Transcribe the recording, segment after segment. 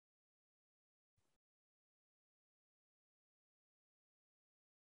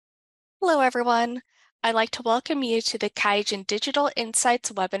Hello, everyone. I'd like to welcome you to the QIAGEN Digital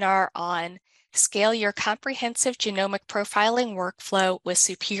Insights webinar on Scale Your Comprehensive Genomic Profiling Workflow with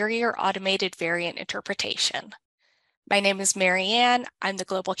Superior Automated Variant Interpretation. My name is Marianne. I'm the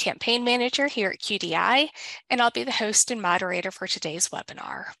Global Campaign Manager here at QDI, and I'll be the host and moderator for today's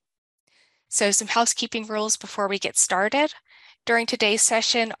webinar. So some housekeeping rules before we get started. During today's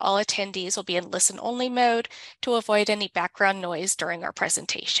session, all attendees will be in listen-only mode to avoid any background noise during our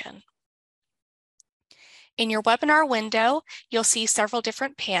presentation. In your webinar window, you'll see several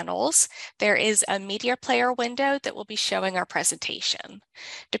different panels. There is a media player window that will be showing our presentation.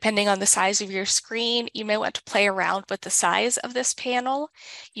 Depending on the size of your screen, you may want to play around with the size of this panel.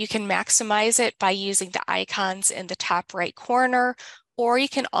 You can maximize it by using the icons in the top right corner, or you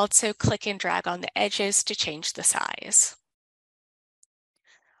can also click and drag on the edges to change the size.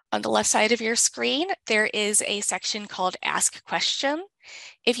 On the left side of your screen, there is a section called Ask Question.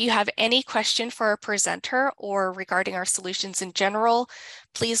 If you have any question for our presenter or regarding our solutions in general,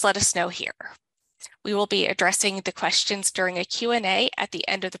 please let us know here. We will be addressing the questions during a Q&A at the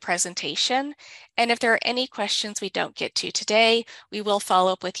end of the presentation. And if there are any questions we don't get to today, we will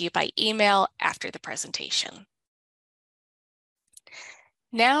follow up with you by email after the presentation.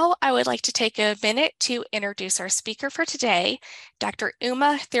 Now, I would like to take a minute to introduce our speaker for today, Dr.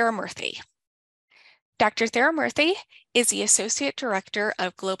 Uma Thirumoorthy. Dr. Thirumoorthy is the Associate Director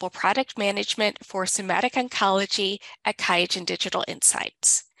of Global Product Management for Somatic Oncology at QIAGEN Digital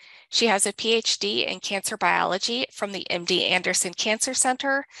Insights. She has a PhD in cancer biology from the MD Anderson Cancer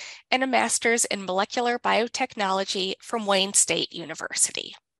Center and a master's in molecular biotechnology from Wayne State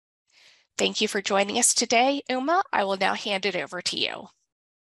University. Thank you for joining us today, Uma. I will now hand it over to you.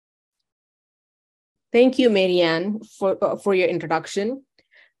 Thank you, Marianne, for your introduction.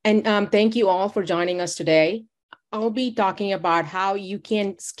 And thank you all for joining us today. I'll be talking about how you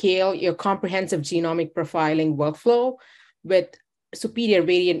can scale your comprehensive genomic profiling workflow with superior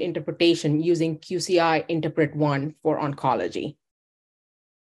variant interpretation using QCI Interpret 1 for oncology.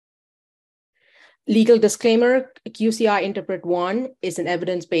 Legal disclaimer, QCI Interpret 1 is an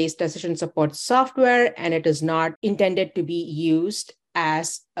evidence-based decision support software, and it is not intended to be used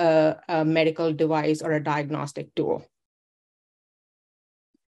as a medical device or a diagnostic tool.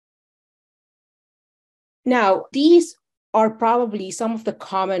 Now, these are probably some of the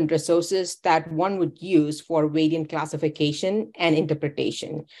common resources that one would use for variant classification and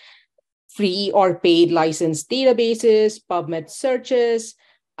interpretation. Free or paid licensed databases, PubMed searches,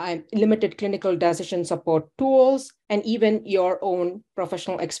 limited clinical decision support tools, and even your own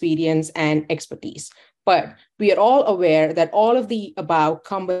professional experience and expertise. But we are all aware that all of the above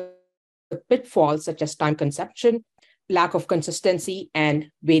come with pitfalls such as time consumption, lack of consistency,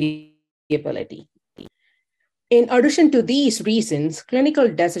 and variability. In addition to these reasons, clinical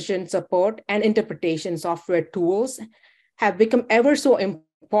decision support and interpretation software tools have become ever so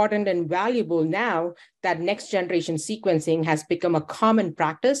important and valuable now that next generation sequencing has become a common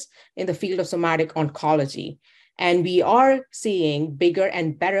practice in the field of somatic oncology. And we are seeing bigger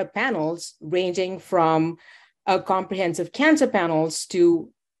and better panels ranging from comprehensive cancer panels to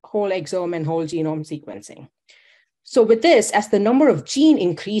whole exome and whole genome sequencing. So with this, as the number of gene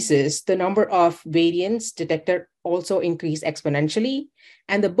increases, the number of variants detected also increase exponentially,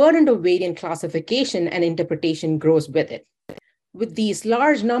 and the burden of variant classification and interpretation grows with it. With these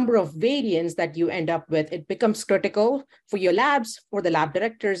large number of variants that you end up with, it becomes critical for your labs, for the lab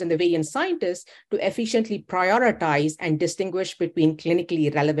directors and the variant scientists to efficiently prioritize and distinguish between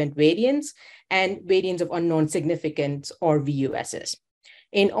clinically relevant variants and variants of unknown significance or VUSs.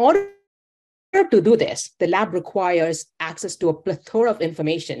 In order to do this, the lab requires access to a plethora of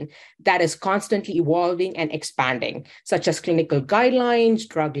information that is constantly evolving and expanding, such as clinical guidelines,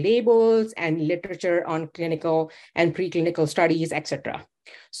 drug labels, and literature on clinical and preclinical studies, etc.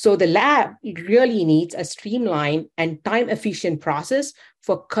 So the lab really needs a streamlined and time-efficient process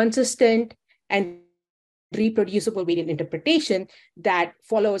for consistent and reproducible variant interpretation that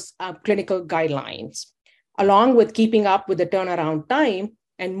follows clinical guidelines, along with keeping up with the turnaround time,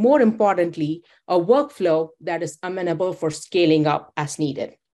 and more importantly, a workflow that is amenable for scaling up as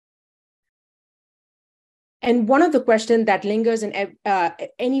needed. And one of the questions that lingers in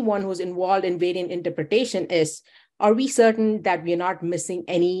anyone who's involved in variant interpretation is, are we certain that we are not missing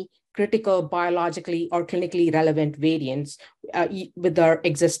any critical biologically or clinically relevant variants with our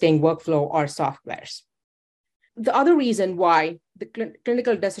existing workflow or softwares? The other reason why the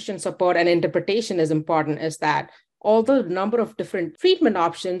clinical decision support and interpretation is important is that although the number of different treatment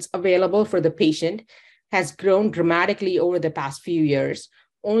options available for the patient has grown dramatically over the past few years,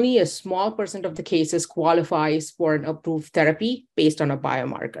 only a small percent of the cases qualifies for an approved therapy based on a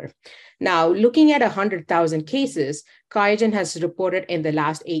biomarker. Now, looking at 100,000 cases, QIAGEN has reported in the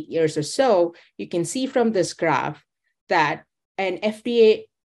last 8 years or so, you can see from this graph that an FDA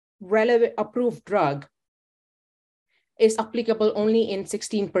relevant approved drug is applicable only in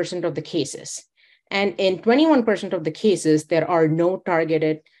 16% of the cases. And in 21% of the cases, there are no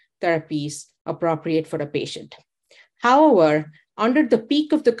targeted therapies appropriate for a patient. However, under the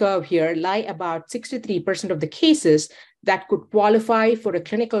peak of the curve here lie about 63% of the cases that could qualify for a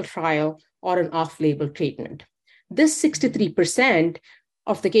clinical trial or an off-label treatment. This 63%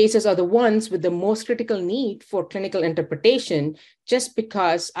 of the cases are the ones with the most critical need for clinical interpretation, just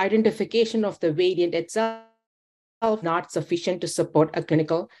because identification of the variant itself is not sufficient to support a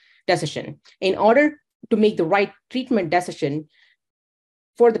clinical decision. In order to make the right treatment decision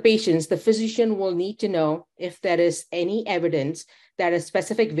for the patients, the physician will need to know if there is any evidence that a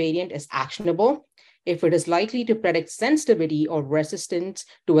specific variant is actionable, if it is likely to predict sensitivity or resistance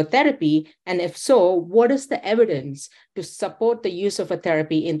to a therapy, and if so, what is the evidence to support the use of a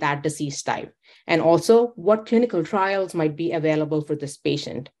therapy in that disease type, and also what clinical trials might be available for this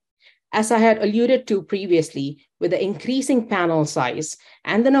patient. As I had alluded to previously, with the increasing panel size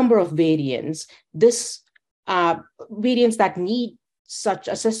and the number of variants, variants that need such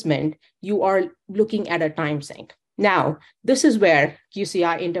assessment, you are looking at a time sink. Now, this is where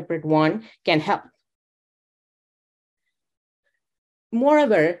QCI Interpret 1 can help.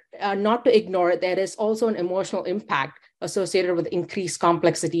 Moreover, not to ignore, there is also an emotional impact associated with increased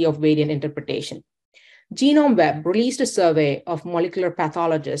complexity of variant interpretation. GenomeWeb released a survey of molecular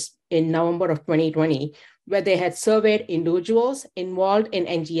pathologists in November of 2020, where they had surveyed individuals involved in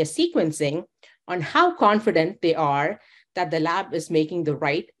NGS sequencing on how confident they are that the lab is making the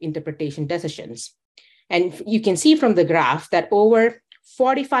right interpretation decisions. And you can see from the graph that over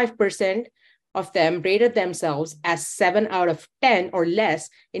 45% of them rated themselves as 7 out of 10 or less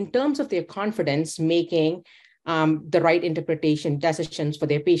in terms of their confidence making the right interpretation decisions for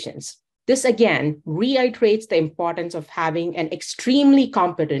their patients. This again reiterates the importance of having an extremely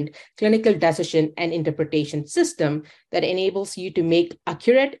competent clinical decision and interpretation system that enables you to make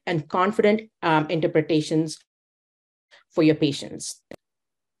accurate and confident interpretations for your patients.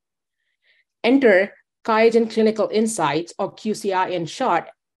 Enter QIAGEN Clinical Insights, or QCI in short,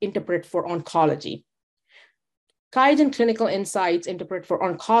 Interpret for Oncology. QIAGEN Clinical Insights Interpret for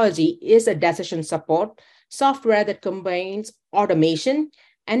Oncology is a decision support software that combines automation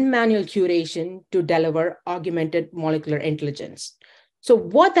and manual curation to deliver augmented molecular intelligence. So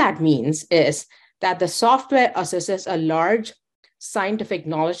what that means is that the software assesses a large scientific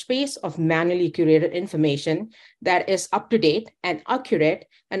knowledge base of manually curated information that is up to date and accurate,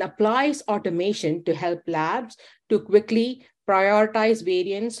 and applies automation to help labs to quickly prioritize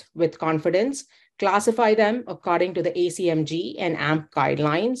variants with confidence, classify them according to the ACMG and AMP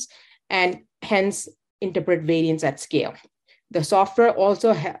guidelines, and hence interpret variants at scale. The software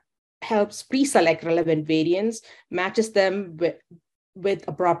also helps pre-select relevant variants, matches them with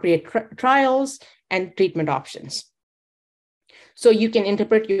appropriate trials and treatment options. So you can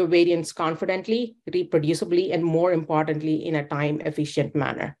interpret your variants confidently, reproducibly, and more importantly, in a time-efficient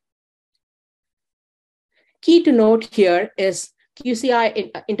manner. Key to note here is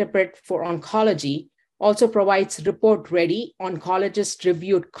QCI Interpret for Oncology also provides report-ready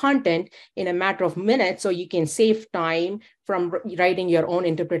oncologist-reviewed content in a matter of minutes, so you can save time from writing your own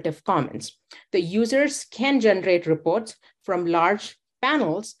interpretive comments. The users can generate reports from large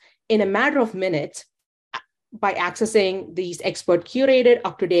panels in a matter of minutes by accessing these expert-curated,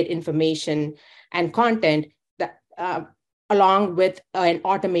 up-to-date information and content that, along with an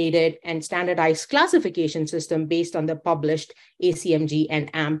automated and standardized classification system based on the published ACMG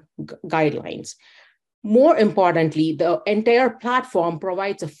and AMP guidelines. More importantly, the entire platform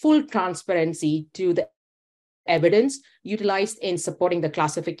provides a full transparency to the evidence utilized in supporting the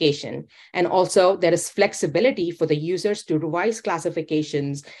classification. And also there is flexibility for the users to revise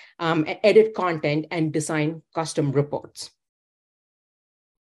classifications, edit content, and design custom reports.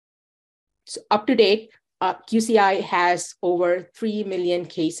 So up to date, QCI has over 3 million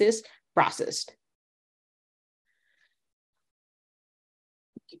cases processed.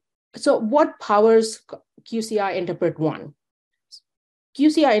 So what powers QCI Interpret 1?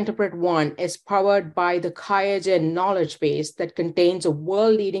 QCI Interpret 1 is powered by the QIAGEN knowledge base that contains a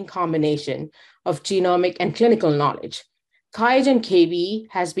world-leading combination of genomic and clinical knowledge. QIAGEN KB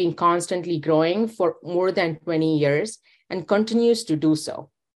has been constantly growing for more than 20 years and continues to do so.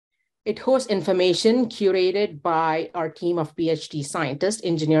 It hosts information curated by our team of PhD scientists,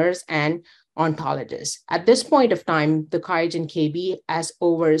 engineers, and ontologists. At this point of time, the QIAGEN KB has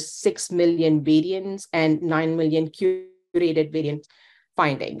over 6 million variants and 9 million curated variant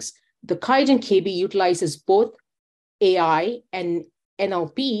findings. The QIAGEN KB utilizes both AI and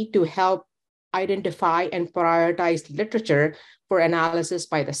NLP to help identify and prioritize literature for analysis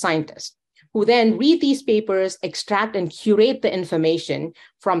by the scientists, who then read these papers, extract and curate the information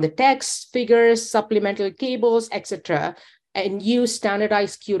from the text, figures, supplemental tables, etc., and use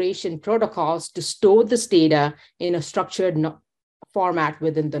standardized curation protocols to store this data in a structured format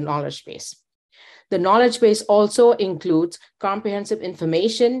within the knowledge base. The knowledge base also includes comprehensive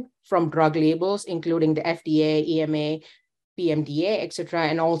information from drug labels, including the FDA, EMA, PMDA, etc.,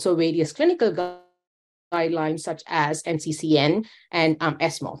 and also various clinical guidelines such as NCCN and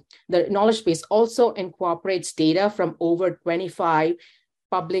ESMO. The knowledge base also incorporates data from over 25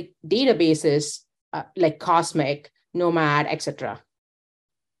 public databases like Cosmic, Nomad, etc.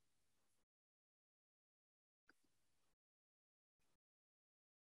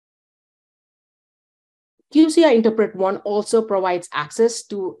 QCI Interpret One also provides access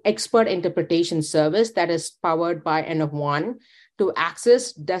to expert interpretation service that is powered by N of one to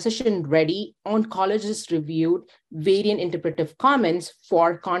access decision-ready oncologist-reviewed variant interpretive comments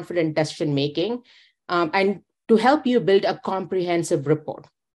for confident decision-making and to help you build a comprehensive report.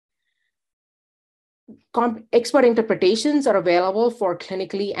 Expert interpretations are available for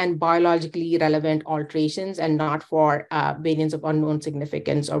clinically and biologically relevant alterations and not for variants of unknown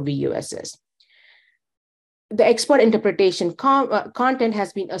significance or VUSs. The expert interpretation content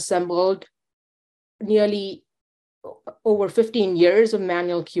has been assembled nearly over 15 years of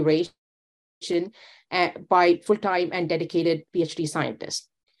manual curation by full-time and dedicated PhD scientists.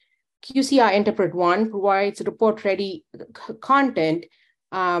 QCI Interpret One provides report-ready content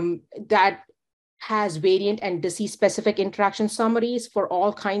that has variant and disease-specific interaction summaries for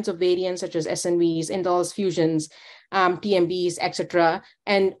all kinds of variants such as SNVs, indels, fusions, TMBs, etc.,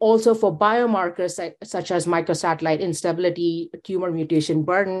 and also for biomarkers such as microsatellite instability, tumor mutation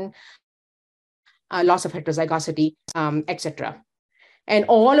burden, loss of heterozygosity, etc. And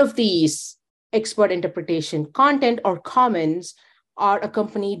all of these expert interpretation content or comments are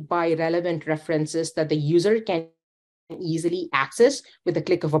accompanied by relevant references that the user can easily access with the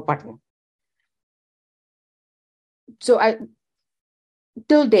click of a button. So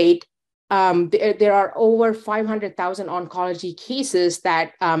till date, there are over 500,000 oncology cases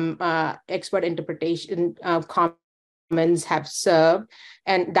that expert interpretation comments have served,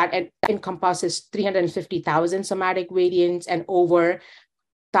 and that encompasses 350,000 somatic variants and over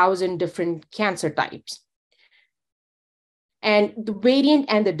 1,000 different cancer types. And the variant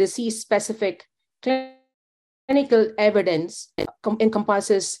and the disease-specific clinical evidence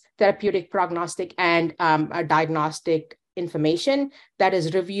encompasses therapeutic, prognostic, and diagnostic information that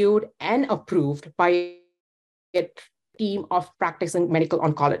is reviewed and approved by a team of practicing medical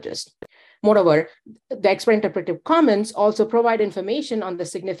oncologists. Moreover, the expert interpretive comments also provide information on the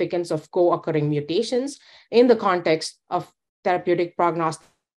significance of co-occurring mutations in the context of therapeutic, prognostic,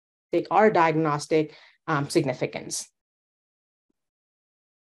 or diagnostic significance.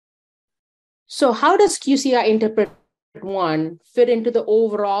 So how does QCI Interpret One fit into the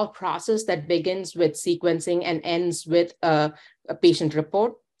overall process that begins with sequencing and ends with a patient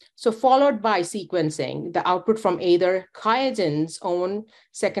report? So followed by sequencing, the output from either QIAGEN's own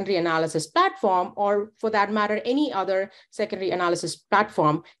secondary analysis platform, or for that matter, any other secondary analysis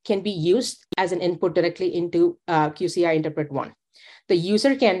platform can be used as an input directly into QCI Interpret One. The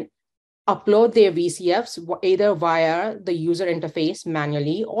user can upload their VCFs either via the user interface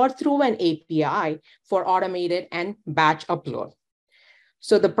manually or through an API for automated and batch upload.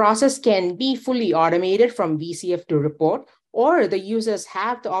 So the process can be fully automated from VCF to report, or the users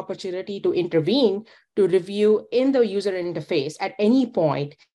have the opportunity to intervene to review in the user interface at any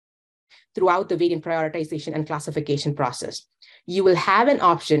point throughout the variant prioritization and classification process. You will have an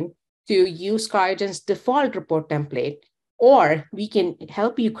option to use QIAGEN's default report template, or we can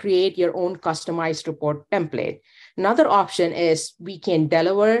help you create your own customized report template. Another option is we can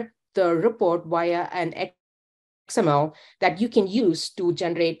deliver the report via an XML that you can use to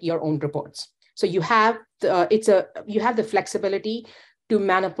generate your own reports. So you have the flexibility to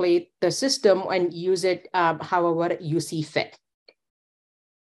manipulate the system and use it however you see fit.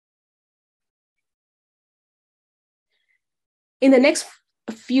 In the next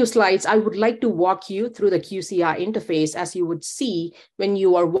few slides, I would like to walk you through the QCI interface as you would see when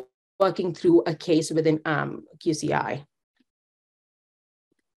you are working through a case within QCI.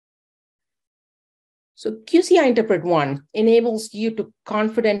 So QCI Interpret One enables you to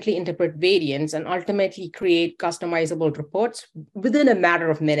confidently interpret variants and ultimately create customizable reports within a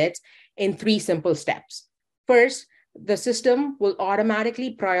matter of minutes in 3 simple steps. First, the system will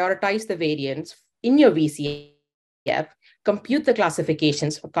automatically prioritize the variants in your VCF, compute the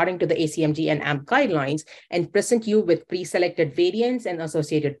classifications according to the ACMG and AMP guidelines, and present you with pre-selected variants and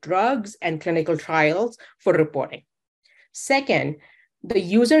associated drugs and clinical trials for reporting. Second, the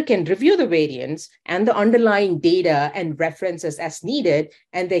user can review the variants and the underlying data and references as needed,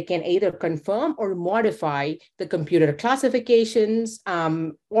 and they can either confirm or modify the computer classifications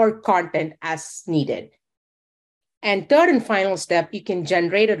or content as needed. And third and final step, you can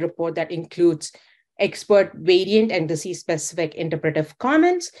generate a report that includes expert variant and disease-specific interpretive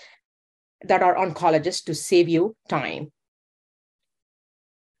comments that are oncologist to save you time.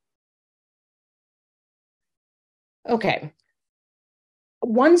 Okay.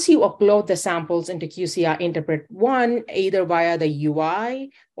 Once you upload the samples into QCR Interpret 1, either via the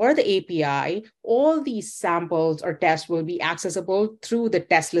UI or the API, all these samples or tests will be accessible through the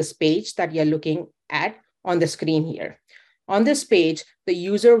test list page that you're looking at on the screen here. On this page, the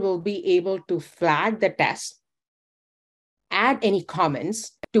user will be able to flag the test, add any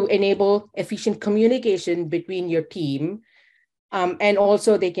comments to enable efficient communication between your team. And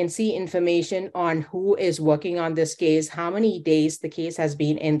also they can see information on who is working on this case, how many days the case has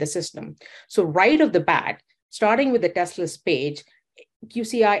been in the system. So right off the bat, starting with the test list page,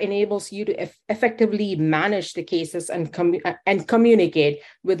 QCI enables you to effectively manage the cases and communicate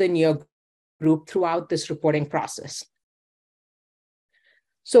within your group throughout this reporting process.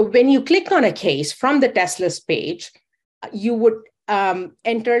 So when you click on a case from the test list page, you would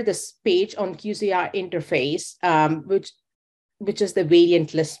enter this page on QCR interface, which is the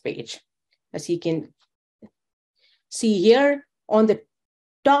variant list page. As you can see here, on the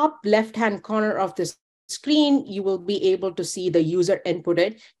top left-hand corner of the screen, you will be able to see the user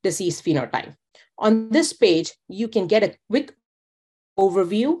inputted disease phenotype. On this page, you can get a quick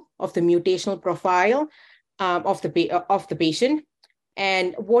overview of the mutational profile of the patient.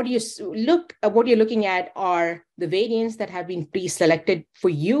 And what you're looking at are the variants that have been pre-selected for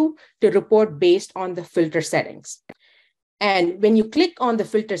you to report based on the filter settings. And when you click on the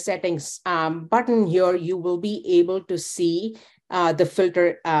filter settings button here, you will be able to see the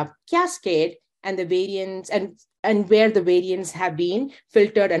filter cascade and the variants and where the variants have been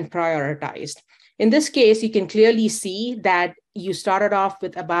filtered and prioritized. In this case, you can clearly see that you started off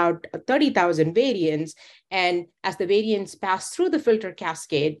with about 30,000 variants. And as the variants pass through the filter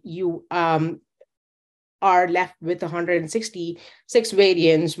cascade, you are left with 166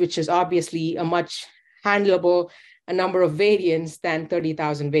 variants, which is obviously a much handleable number of variants than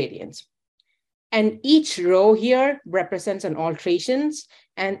 30,000 variants. And each row here represents an alterations,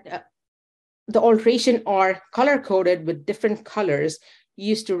 and the alteration are color-coded with different colors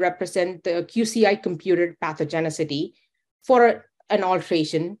used to represent the QCI computed pathogenicity for an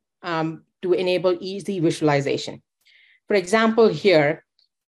alteration to enable easy visualization. For example, here,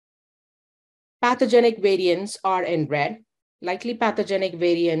 pathogenic variants are in red. Likely pathogenic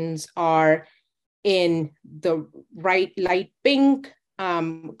variants are in the right light pink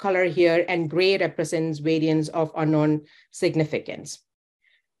color here, and gray represents variants of unknown significance.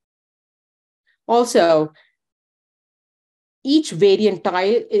 Also, each variant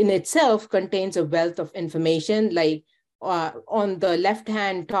tile in itself contains a wealth of information. Like on the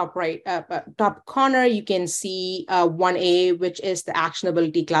left-hand top corner, you can see 1A, which is the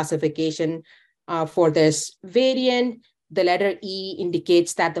actionability classification for this variant. The letter E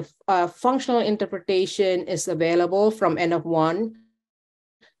indicates that the functional interpretation is available from N of 1.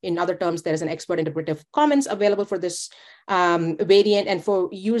 In other terms, there is an expert interpretive comments available for this variant. And for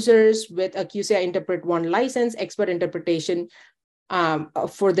users with a QCI Interpret 1 license, expert interpretation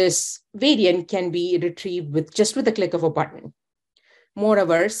for this variant can be retrieved with the click of a button.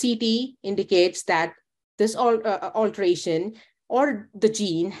 Moreover, CT indicates that this alteration or the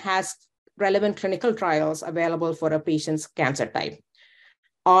gene has relevant clinical trials available for a patient's cancer type.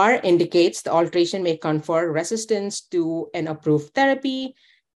 R indicates the alteration may confer resistance to an approved therapy,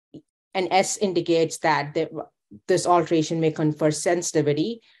 and S indicates that this alteration may confer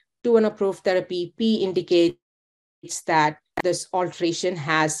sensitivity to an approved therapy. P indicates that this alteration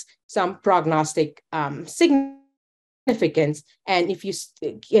has some prognostic significance. And if you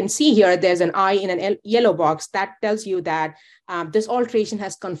can see here, there's an I in a yellow box that tells you that this alteration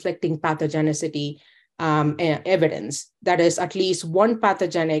has conflicting pathogenicity evidence. That is, at least one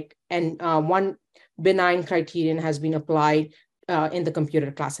pathogenic and one benign criterion has been applied in the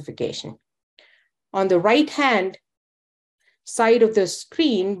computer classification. On the right-hand side of the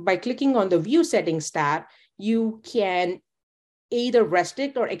screen, by clicking on the View Settings tab, you can either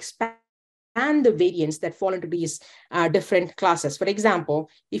restrict or expand and the variants that fall into these different classes. For example,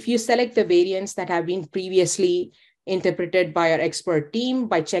 if you select the variants that have been previously interpreted by our expert team,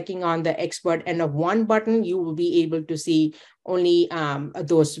 by checking on the expert N of 1 button, you will be able to see only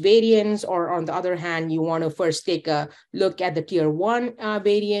those variants. Or on the other hand, you want to first take a look at the tier 1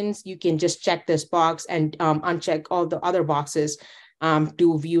 variants, you can just check this box and uncheck all the other boxes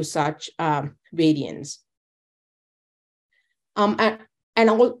to view such variants. And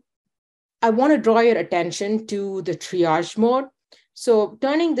I want to draw your attention to the triage mode. So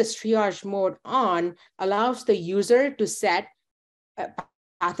turning this triage mode on allows the user to set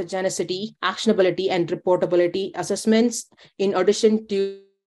pathogenicity, actionability, and reportability assessments in addition to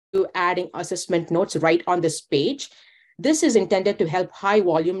adding assessment notes right on this page. This is intended to help high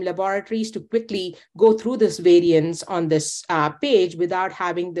volume laboratories to quickly go through this variants on this page without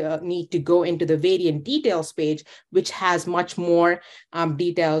having the need to go into the variant details page, which has much more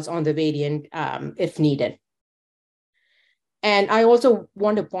details on the variant if needed. And I also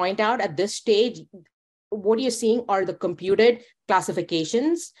want to point out at this stage, what you're seeing are the computed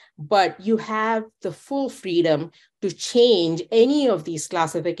classifications, but you have the full freedom to change any of these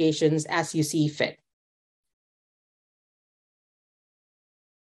classifications as you see fit.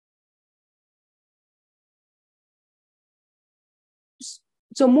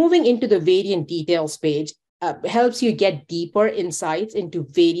 So moving into the variant details page helps you get deeper insights into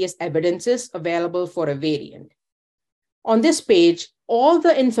various evidences available for a variant. On this page, all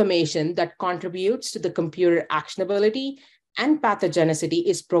the information that contributes to the computer actionability and pathogenicity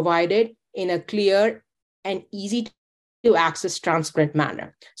is provided in a clear and easy to access transparent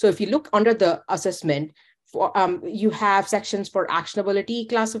manner. So if you look under the assessment, you have sections for actionability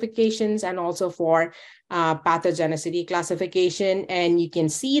classifications and also for pathogenicity classification, and you can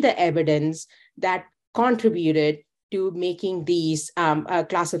see the evidence that contributed to making these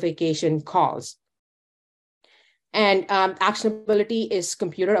classification calls. And actionability is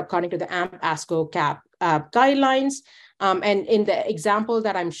computed according to the AMP-ASCO-CAP guidelines. And in the example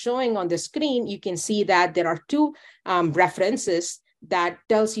that I'm showing on the screen, you can see that there are two references that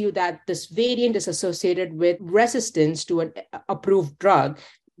tells you that this variant is associated with resistance to an approved drug,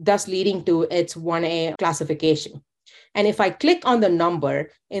 thus leading to its 1A classification. And if I click on the number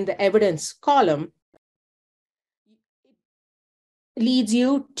in the evidence column, it leads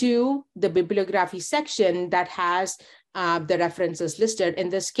you to the bibliography section that has the references listed. In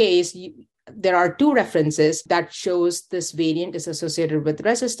this case, there are two references that shows this variant is associated with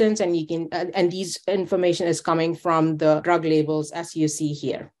resistance, and you can and these information is coming from the drug labels as you see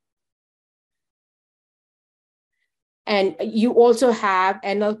here. And you also have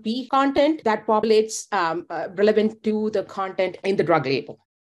NLP content that populates relevant to the content in the drug label.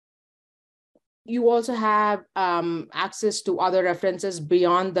 You also have access to other references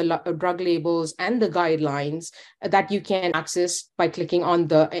beyond the drug labels and the guidelines that you can access by clicking on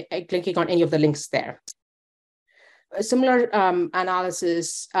any of the links there. A similar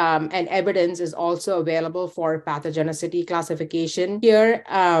analysis and evidence is also available for pathogenicity classification here.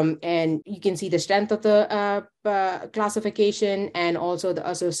 And you can see the strength of the classification and also the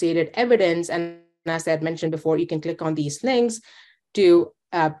associated evidence. And as I had mentioned before, you can click on these links to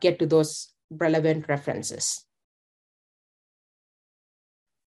get to those relevant references.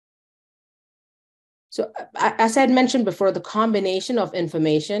 So as I had mentioned before, the combination of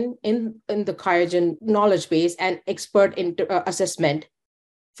information in the QIAGEN knowledge base and expert assessment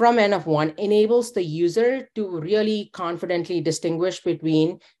from N of 1 enables the user to really confidently distinguish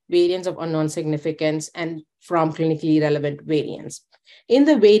between variants of unknown significance and from clinically relevant variants. In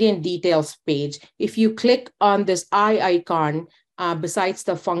the variant details page, if you click on this eye icon, besides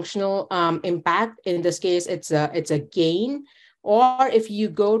the functional impact, in this case, it's a gain, or if you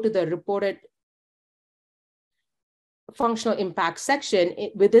go to the reported functional impact section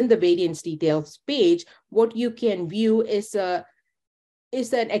within the variance details page, what you can view is an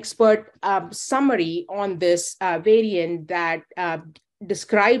expert summary on this variant that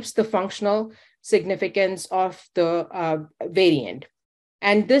describes the functional significance of the variant.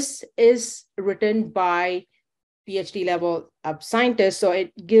 And this is written by PhD level scientists, so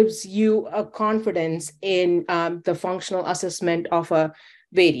it gives you a confidence in the functional assessment of a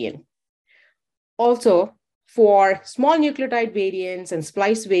variant. Also, for small nucleotide variants and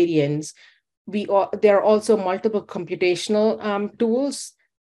splice variants, there are also multiple computational tools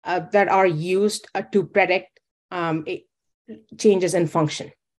that are used to predict changes in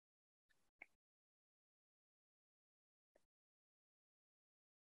function.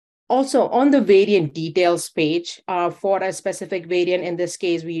 Also, on the variant details page, for a specific variant, in this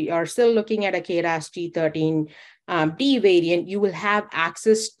case, we are still looking at a KRAS G13 D variant, you will have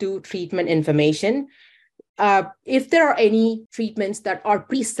access to treatment information. If there are any treatments that are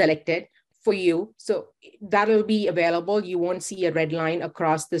pre-selected for you, so that will be available. You won't see a red line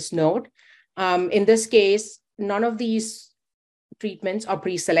across this node. In this case, none of these treatments are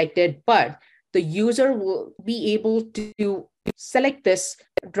pre-selected, but the user will be able to select this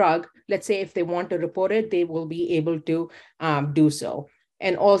drug. Let's say if they want to report it, they will be able to do so.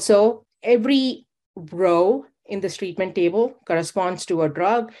 And also, every row in this treatment table corresponds to a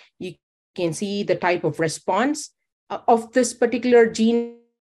drug. You can see the type of response of this particular gene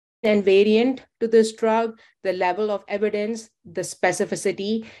and variant to this drug, the level of evidence, the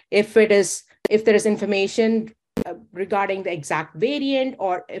specificity, if there is information regarding the exact variant,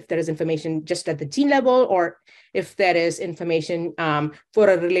 or if there is information just at the gene level, or if there is information for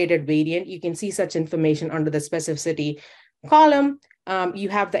a related variant. You can see such information under the specificity column. You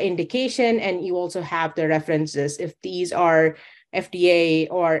have the indication, and you also have the references. If these are FDA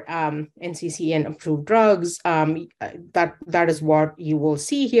or NCCN approved drugs, that is what you will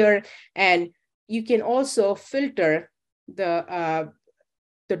see here. And you can also filter the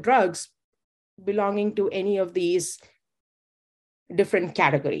drugs belonging to any of these different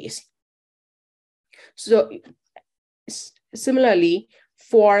categories. So similarly,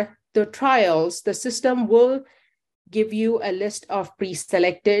 for the trials, the system will give you a list of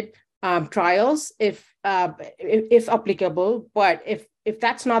pre-selected trials if applicable. But if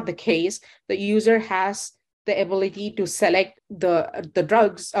that's not the case, the user has the ability to select the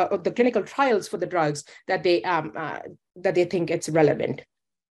drugs, the clinical trials for the drugs that they think it's relevant.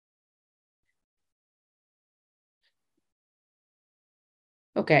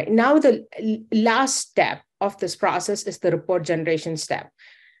 Okay, now the last step of this process is the report generation step.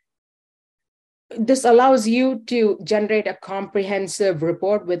 This allows you to generate a comprehensive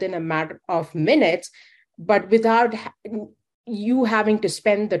report within a matter of minutes, but without you having to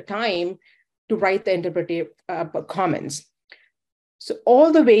spend the time to write the interpretive comments. So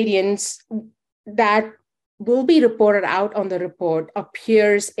all the variants that will be reported out on the report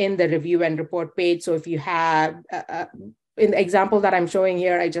appears in the review and report page. So if you have, in the example that I'm showing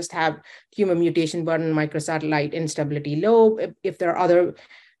here, I just have tumor mutation burden, microsatellite instability low. If there are other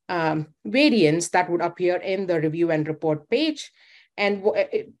variants, that would appear in the review and report page. And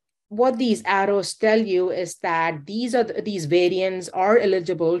what these arrows tell you is that these variants are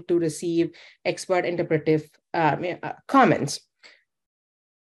eligible to receive expert interpretive comments.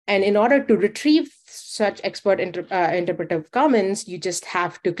 And in order to retrieve such expert interpretive comments, you just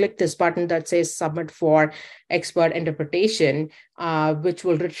have to click this button that says Submit for Expert Interpretation, which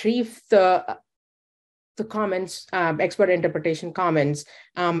will retrieve the comments, expert interpretation comments,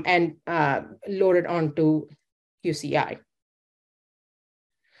 and load it onto QCI.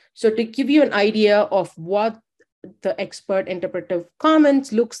 So to give you an idea of what the expert interpretive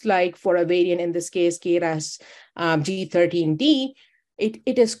comments looks like for a variant, in this case, KRAS G13D,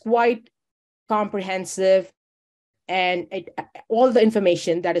 it is quite comprehensive, and all the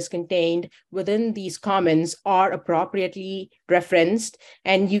information that is contained within these comments are appropriately referenced,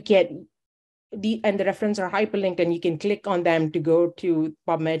 and the references are hyperlinked, and you can click on them to go to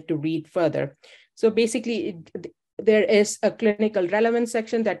PubMed to read further. So basically, there is a clinical relevance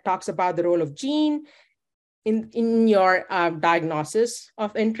section that talks about the role of gene in your diagnosis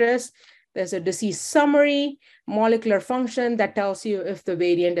of interest. There's a disease summary, molecular function that tells you if the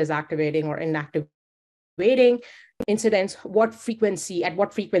variant is activating or inactivating, incidence, at what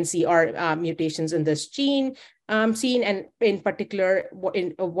frequency are mutations in this gene seen, and in particular,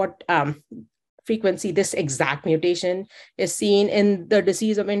 what frequency this exact mutation is seen in the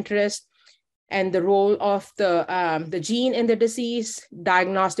disease of interest, and the role of the gene in the disease,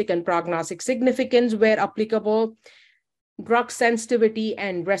 diagnostic and prognostic significance where applicable, drug sensitivity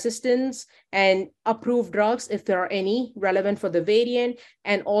and resistance, and approved drugs, if there are any relevant for the variant,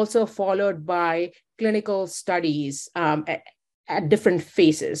 and also followed by clinical studies at different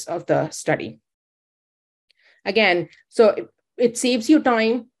phases of the study. Again, so it saves you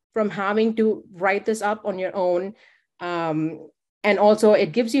time from having to write this up on your own. And also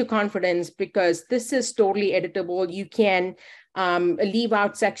it gives you confidence because this is totally editable. You can leave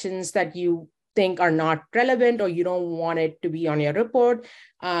out sections that you think are not relevant or you don't want it to be on your report.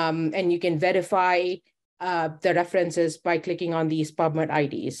 And you can verify the references by clicking on these PubMed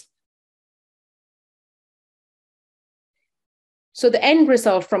IDs. So the end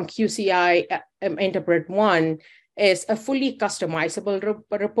result from QCI Interpret 1 is a fully customizable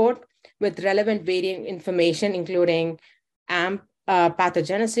report with relevant variant information, including AMP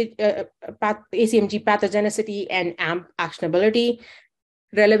pathogenicity, ACMG pathogenicity, and AMP actionability,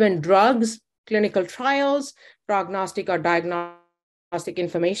 relevant drugs, clinical trials, prognostic or diagnostic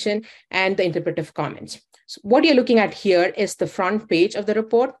information, and the interpretive comments. So what you're looking at here is the front page of the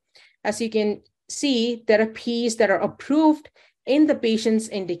report. As you can see, therapies that are approved in the patient's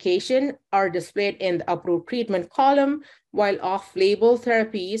indication are displayed in the approved treatment column, while off-label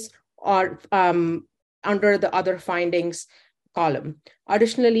therapies are under the other findings column.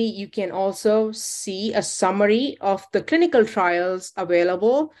 Additionally, you can also see a summary of the clinical trials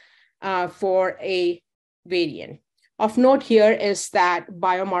available for a variant. Of note here is that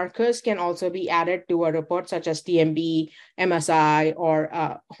biomarkers can also be added to a report, such as TMB, MSI, or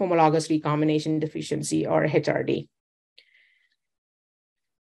homologous recombination deficiency, or HRD.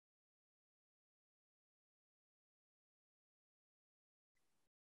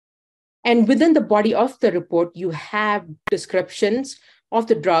 And within the body of the report, you have descriptions of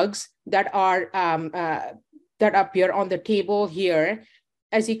the drugs that are that appear on the table here.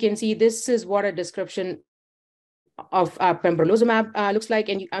 As you can see, this is what a description of pembrolizumab looks like,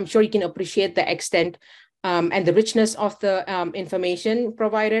 and I'm sure you can appreciate the extent and the richness of the information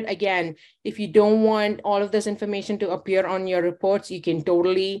provided. Again, if you don't want all of this information to appear on your reports, you can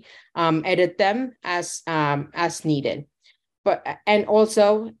totally edit them as needed. And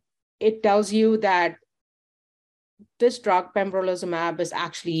also, it tells you that this drug, pembrolizumab, is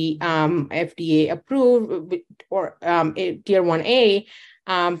actually FDA approved or tier 1A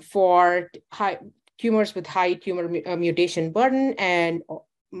for high tumors with high tumor mutation burden and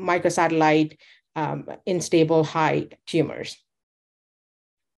microsatellite unstable high tumors.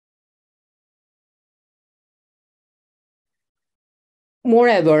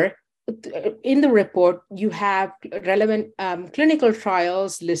 Moreover, in the report, you have relevant clinical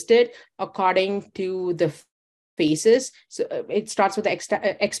trials listed according to the phases. So it starts with the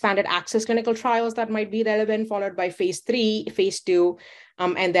expanded access clinical trials that might be relevant, followed by phase 3, phase 2,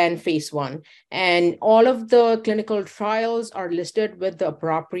 and then phase 1. And all of the clinical trials are listed with the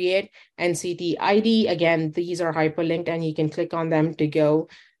appropriate NCT ID. Again, these are hyperlinked, and you can click on them to go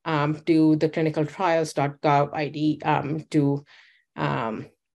to the clinicaltrials.gov ID to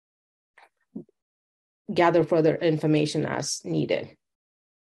gather further information as needed.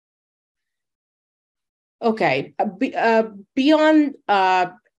 Okay, beyond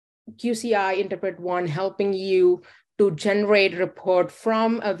QCI Interpret 1 helping you to generate report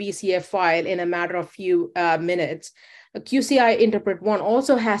from a VCF file in a matter of few minutes, QCI Interpret 1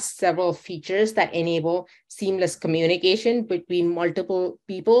 also has several features that enable seamless communication between multiple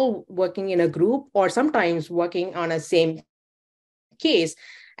people working in a group or sometimes working on a same case,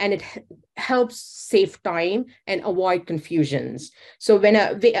 and it helps save time and avoid confusions. So when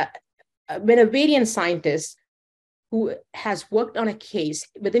a variant scientist who has worked on a case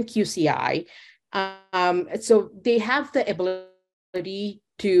within QCI, so they have the ability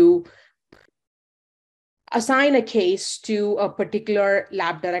to assign a case to a particular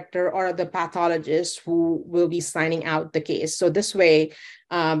lab director or the pathologist who will be signing out the case. So this way,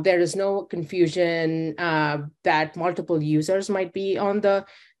 there is no confusion that multiple users might be on the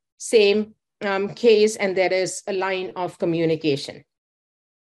same case, and there is a line of communication.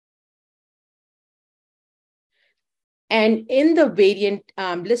 And in the variant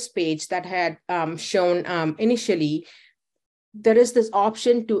list page that had shown initially, there is this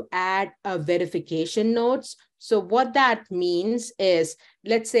option to add a verification notes. So what that means is,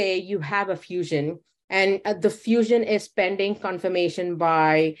 let's say you have a fusion and the fusion is pending confirmation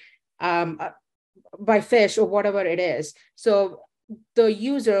by FISH or whatever it is. So the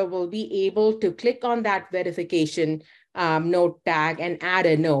user will be able to click on that verification note tag and add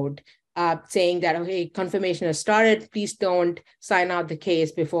a note saying that, okay, confirmation has started. Please don't sign out the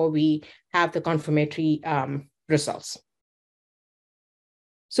case before we have the confirmatory results.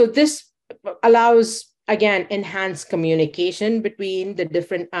 So this allows, again, enhanced communication between the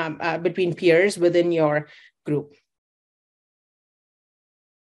different, between peers within your group.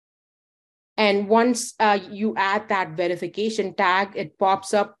 And once you add that verification tag, it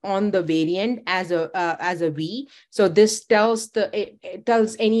pops up on the variant as a V. So this tells it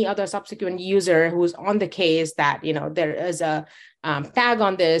tells any other subsequent user who's on the case that, you know, there is a tag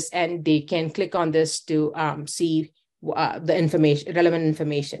on this, and they can click on this to see the information, relevant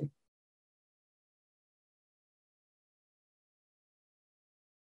information.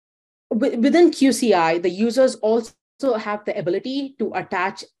 Within QCI, the users also have the ability to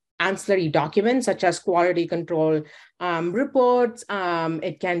attach ancillary documents such as quality control reports.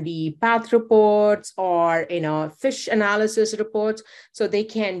 It can be path reports or, you know, FISH analysis reports. So they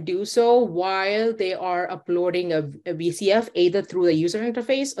can do so while they are uploading a VCF, either through the user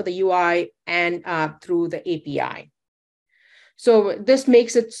interface or the UI and through the API. So this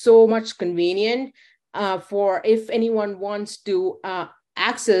makes it so much convenient for if anyone wants to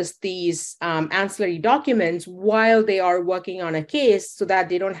access these ancillary documents while they are working on a case, so that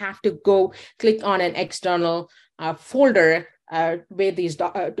they don't have to go click on an external folder where these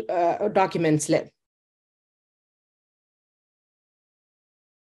documents live.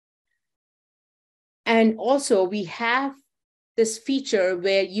 And also we have this feature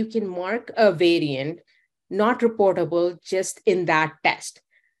where you can mark a variant not reportable just in that test.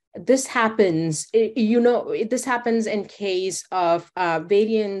 This happens, this happens in case of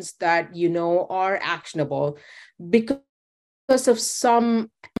variants that are actionable because of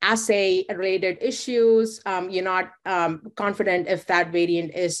some assay related issues. You're not confident if that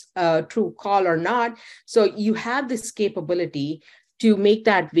variant is a true call or not. So you have this capability to make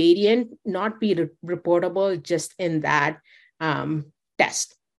that variant not be reportable just in that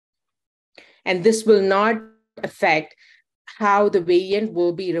test. And this will not affect how the variant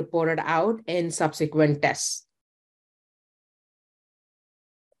will be reported out in subsequent tests.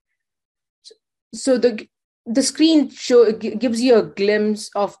 So the screen gives you a glimpse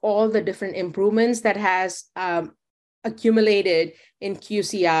of all the different improvements that has accumulated in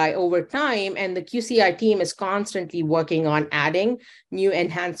QCI over time, and the QCI team is constantly working on adding new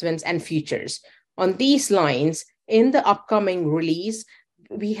enhancements and features. On these lines, in the upcoming release,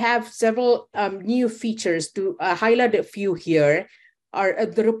 we have several new features. To highlight a few here are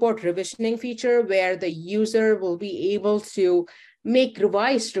the report revisioning feature, where the user will be able to make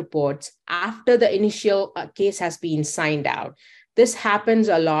revised reports after the initial case has been signed out. This happens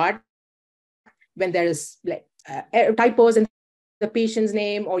a lot when there is typos in the patient's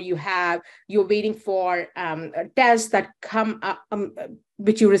name, or you're waiting for tests that come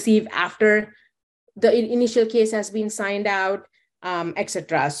which you receive after the initial case has been signed out,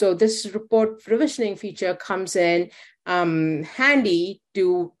 etc. So this report revisioning feature comes in handy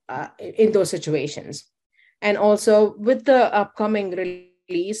to in those situations. And also with the upcoming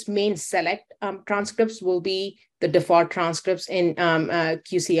release, main select transcripts will be the default transcripts in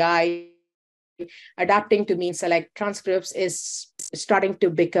QCI. Adapting to mean select transcripts is starting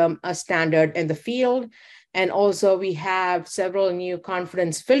to become a standard in the field. And also we have several new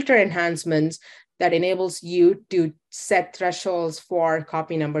confidence filter enhancements that enables you to set thresholds for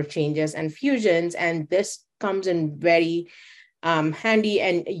copy number changes and fusions. And this comes in very handy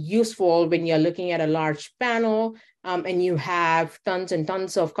and useful when you're looking at a large panel and you have tons and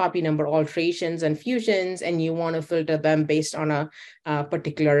tons of copy number alterations and fusions, and you want to filter them based on a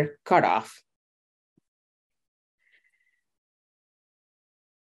particular cutoff.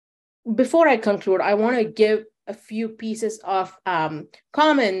 Before I conclude, I want to give a few pieces of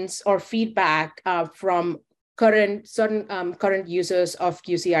comments or feedback from current users of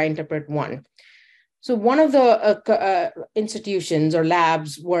QCI Interpret 1. So one of the institutions or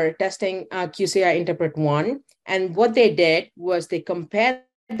labs were testing QCI Interpret 1, and what they did was they compared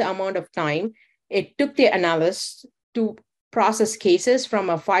the amount of time it took the analyst to process cases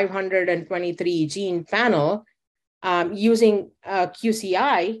from a 523 gene panel using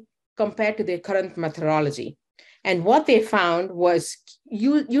QCI compared to their current methodology. And what they found was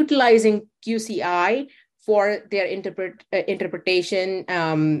utilizing QCI for their interpretation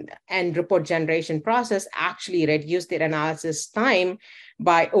and report generation process actually reduced their analysis time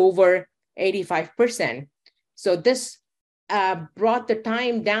by over 85%. So this brought the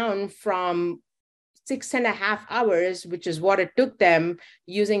time down from 6.5 hours, which is what it took them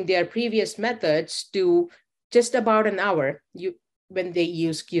using their previous methods, to just about an hour when they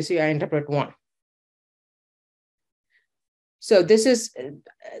use QCI Interpret 1. So this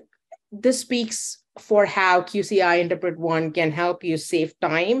speaks for how QCI Interpret 1 can help you save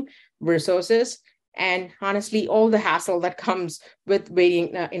time, resources, and honestly, all the hassle that comes with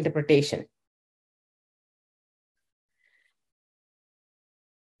variant interpretation.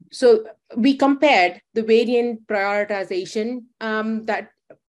 So we compared the variant prioritization that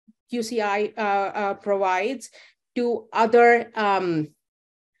QCI provides to other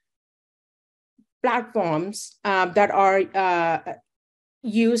platforms that are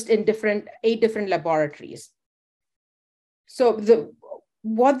used in 8 different laboratories. So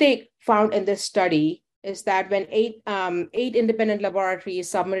what they found in this study is that when eight independent laboratories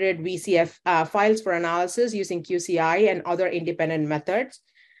submitted VCF files for analysis using QCI and other independent methods,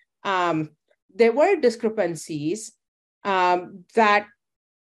 there were discrepancies that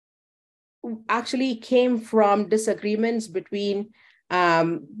actually came from disagreements between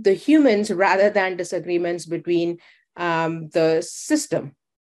the humans rather than disagreements between the system.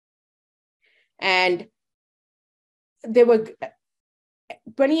 And there were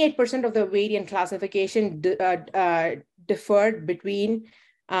 28% of the variant classification differed between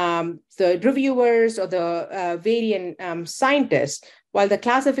the reviewers or the variant scientists, while the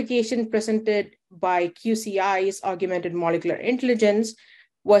classification presented by QCI's augmented molecular intelligence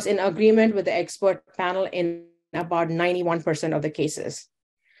was in agreement with the expert panel in about 91% of the cases.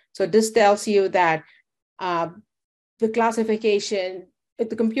 So this tells you that the classification,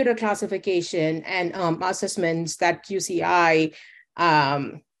 the computer classification and assessments that QCI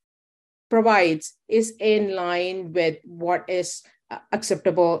provides is in line with what is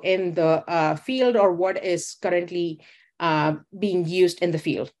acceptable in the field or what is currently being used in the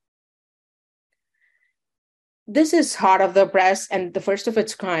field. This is hot off the press and the first of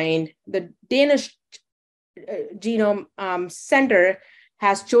its kind. The Danish Genome Center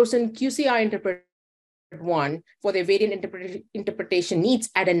has chosen QCI Interpret 1 for their variant interpretation needs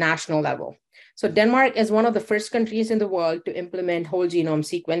at a national level. So Denmark is one of the first countries in the world to implement whole genome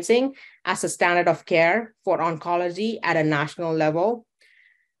sequencing as a standard of care for oncology at a national level.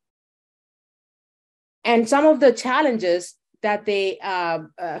 And some of the challenges that they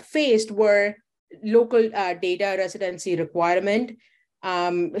faced were local data residency requirement,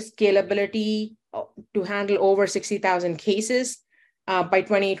 scalability to handle over 60,000 cases by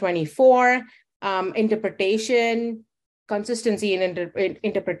 2024, interpretation, consistency in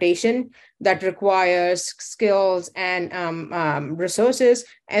interpretation that requires skills and resources,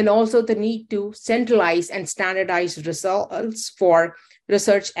 and also the need to centralize and standardize results for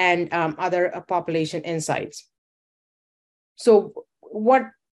research and other population insights. So what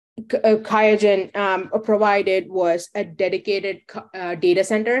QIAGEN provided was a dedicated data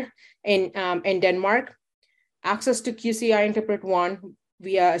center in Denmark, access to QCI Interpret 1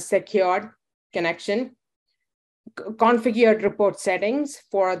 via a secured connection, configured report settings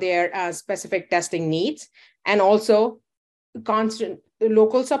for their specific testing needs, and also constant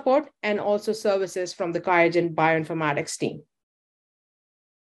local support and also services from the QIAGEN bioinformatics team.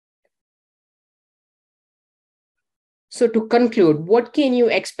 So to conclude, what can you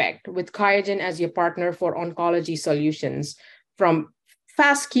expect with QIAGEN as your partner for oncology solutions from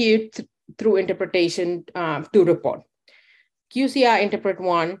FASTQ through interpretation to report? QCI Interpret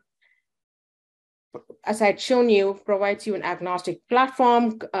 1, as I'd shown you, provides you an agnostic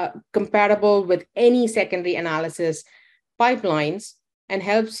platform compatible with any secondary analysis pipelines and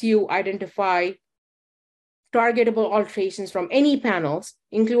helps you identify targetable alterations from any panels,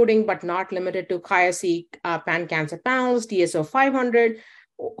 including but not limited to QIAseq pan-cancer panels, DSO 500,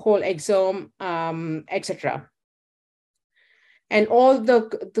 whole exome, etc. And all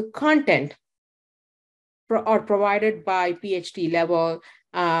the content are provided by PhD level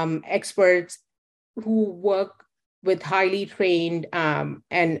experts who work with highly trained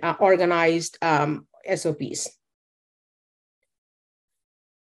and organized SOPs.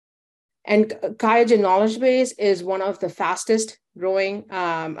 And QIAGEN knowledge base is one of the fastest growing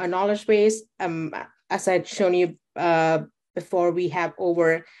knowledge base. As I'd shown you before, we have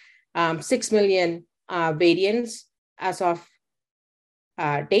over 6 million variants as of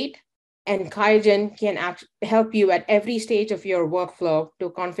date. And QIAGEN can help you at every stage of your workflow to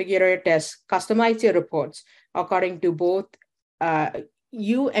configure your tests, customize your reports according to both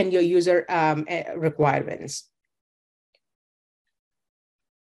you and your user requirements.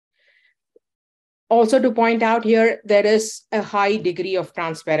 Also to point out here, there is a high degree of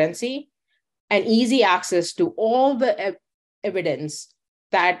transparency and easy access to all the evidence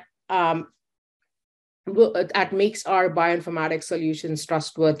that that makes our bioinformatics solutions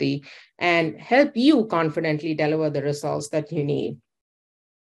trustworthy and help you confidently deliver the results that you need.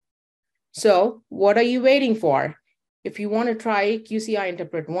 So what are you waiting for? If you want to try QCI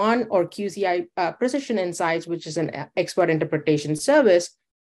Interpret 1 or QCI Precision Insights, which is an expert interpretation service,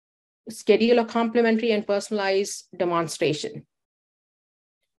 schedule a complimentary and personalized demonstration.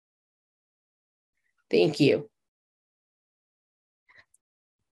 Thank you.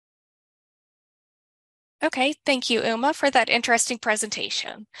 Okay, thank you, Uma, for that interesting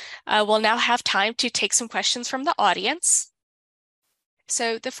presentation. We'll now have time to take some questions from the audience.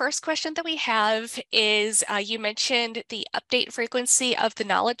 So the first question that we have is, you mentioned the update frequency of the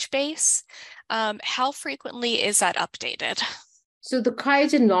knowledge base. How frequently is that updated? So the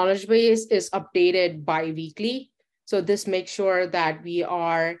QIAGEN knowledge base is updated bi-weekly. So this makes sure that we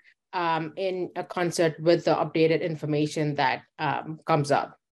are in a concert with the updated information that comes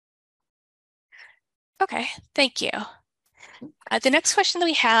up. Okay, thank you. The next question that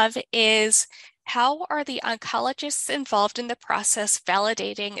we have is, how are the oncologists involved in the process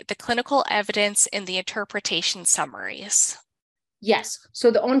validating the clinical evidence in the interpretation summaries? Yes. So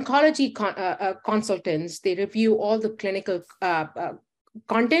the oncology consultants, they review all the clinical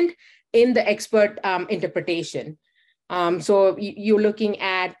content in the expert interpretation. So you're looking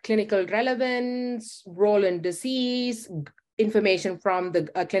at clinical relevance, role in disease, information from the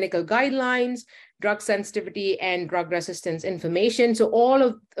clinical guidelines, drug sensitivity, and drug resistance information. So all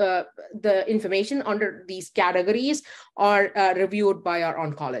of the information under these categories are reviewed by our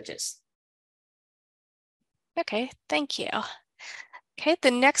oncologists. Okay, thank you. Okay,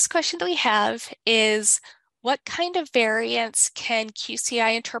 the next question that we have is, what kind of variants can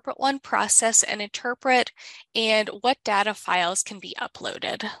QCI Interpret 1 process and interpret, and what data files can be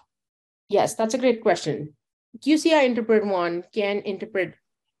uploaded? Yes, that's a great question. QCI Interpret 1 can interpret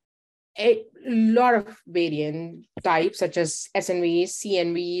a lot of variant types such as SNVs,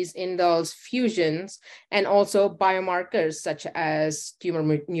 CNVs, indels, fusions, and also biomarkers such as tumor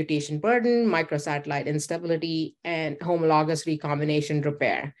mutation burden, microsatellite instability, and homologous recombination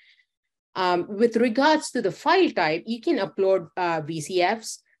repair. With regards to the file type, you can upload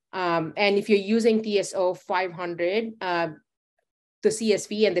VCFs. And if you're using TSO 500, the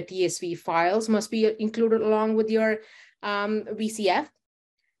CSV and the TSV files must be included along with your VCF.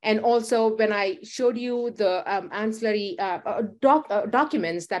 And also, when I showed you the ancillary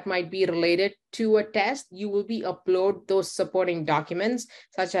documents that might be related to a test, you will be upload those supporting documents,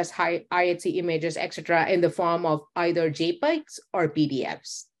 such as IHC images, etc., in the form of either JPEGs or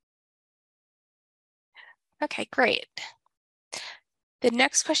PDFs. Okay, great. The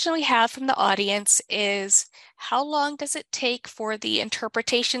next question we have from the audience is, how long does it take for the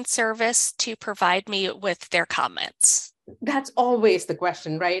interpretation service to provide me with their comments? That's always the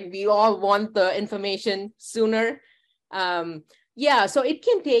question, right? We all want the information sooner. Yeah, so it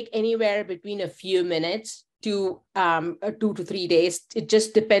can take anywhere between a few minutes to 2 to 3 days. It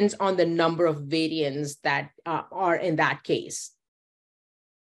just depends on the number of variants that are in that case.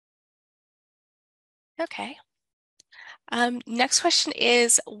 Okay. Next question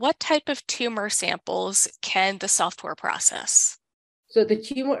is, what type of tumor samples can the software process? So the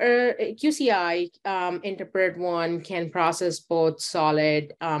tumor QCI Interpret 1 can process both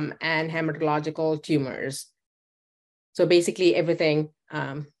solid and hematological tumors. So basically everything.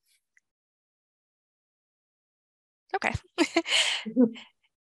 Okay.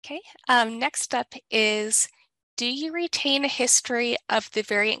 Okay. Next up is, do you retain a history of the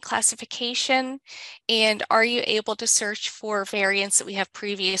variant classification? And are you able to search for variants that we have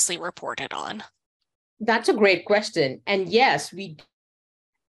previously reported on? That's a great question. And yes, we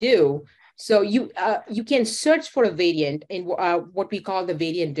do. So you can search for a variant in what we call the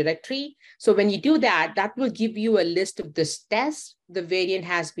variant directory. So when you do that, that will give you a list of the tests the variant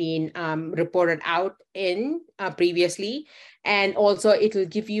has been reported out in previously, and also it will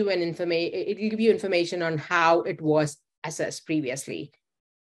give you information on how it was assessed previously.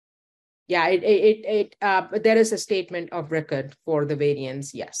 Yeah, there is a statement of record for the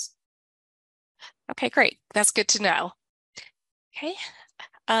variants. Yes. Okay, great. That's good to know. Okay.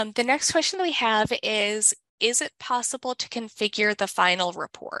 The next question that we have is it possible to configure the final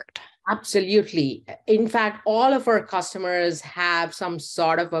report? Absolutely. In fact, all of our customers have some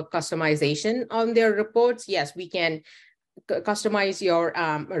sort of a customization on their reports. Yes, we can customize your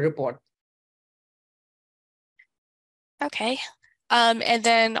report. Okay. And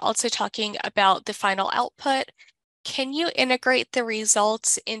then also talking about the final output, can you integrate the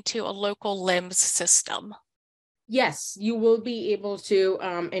results into a local LIMS system? Yes, you will be able to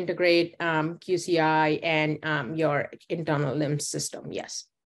integrate QCI and your internal LIMS system. Yes.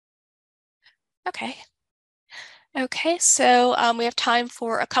 Okay. Okay, so we have time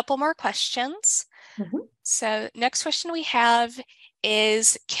for a couple more questions. Mhm. So next question we have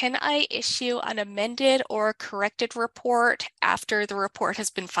is, can I issue an amended or corrected report after the report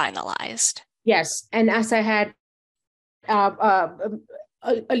has been finalized? Yes, and as I had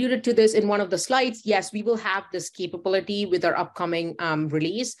alluded to this in one of the slides, yes, we will have this capability with our upcoming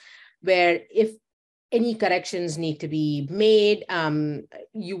release, where if any corrections need to be made,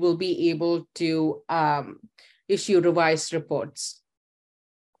 you will be able to issue revised reports.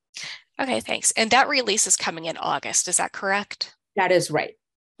 Okay, thanks. And that release is coming in August, is that correct? That is right.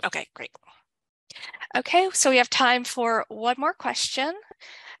 Okay, great. Okay, so we have time for one more question.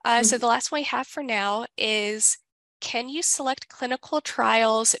 So the last one we have for now is, can you select clinical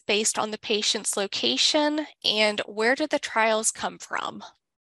trials based on the patient's location, and where did the trials come from?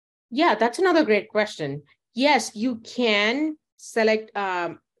 Yeah, that's another great question. Yes, you can select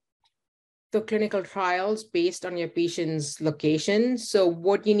the clinical trials based on your patient's location. So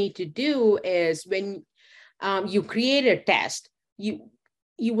what you need to do is when you create a test, you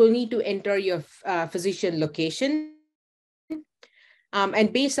will need to enter your physician location.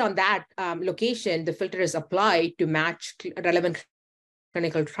 And based on that location, the filter is applied to match relevant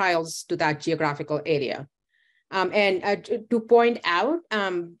clinical trials to that geographical area. To point out,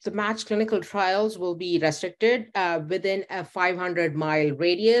 the matched clinical trials will be restricted within a 500-mile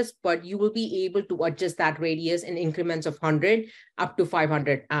radius, but you will be able to adjust that radius in increments of 100 up to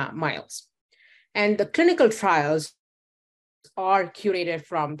 500 miles. And the clinical trials are curated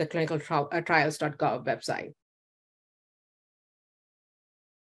from the clinicaltrials.gov website.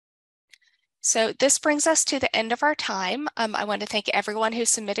 So this brings us to the end of our time. I want to thank everyone who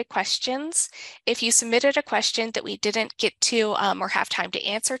submitted questions. If you submitted a question that we didn't get to or have time to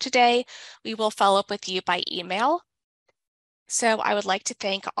answer today, we will follow up with you by email. So I would like to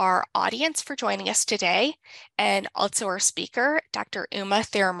thank our audience for joining us today, and also our speaker, Dr. Uma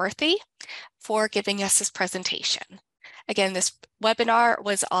Thirumarthy, for giving us this presentation. Again, this webinar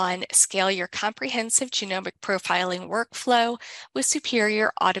was on Scale Your Comprehensive Genomic Profiling Workflow with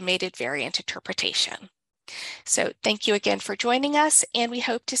Superior Automated Variant Interpretation. So thank you again for joining us, and we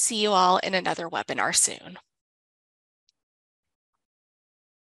hope to see you all in another webinar soon.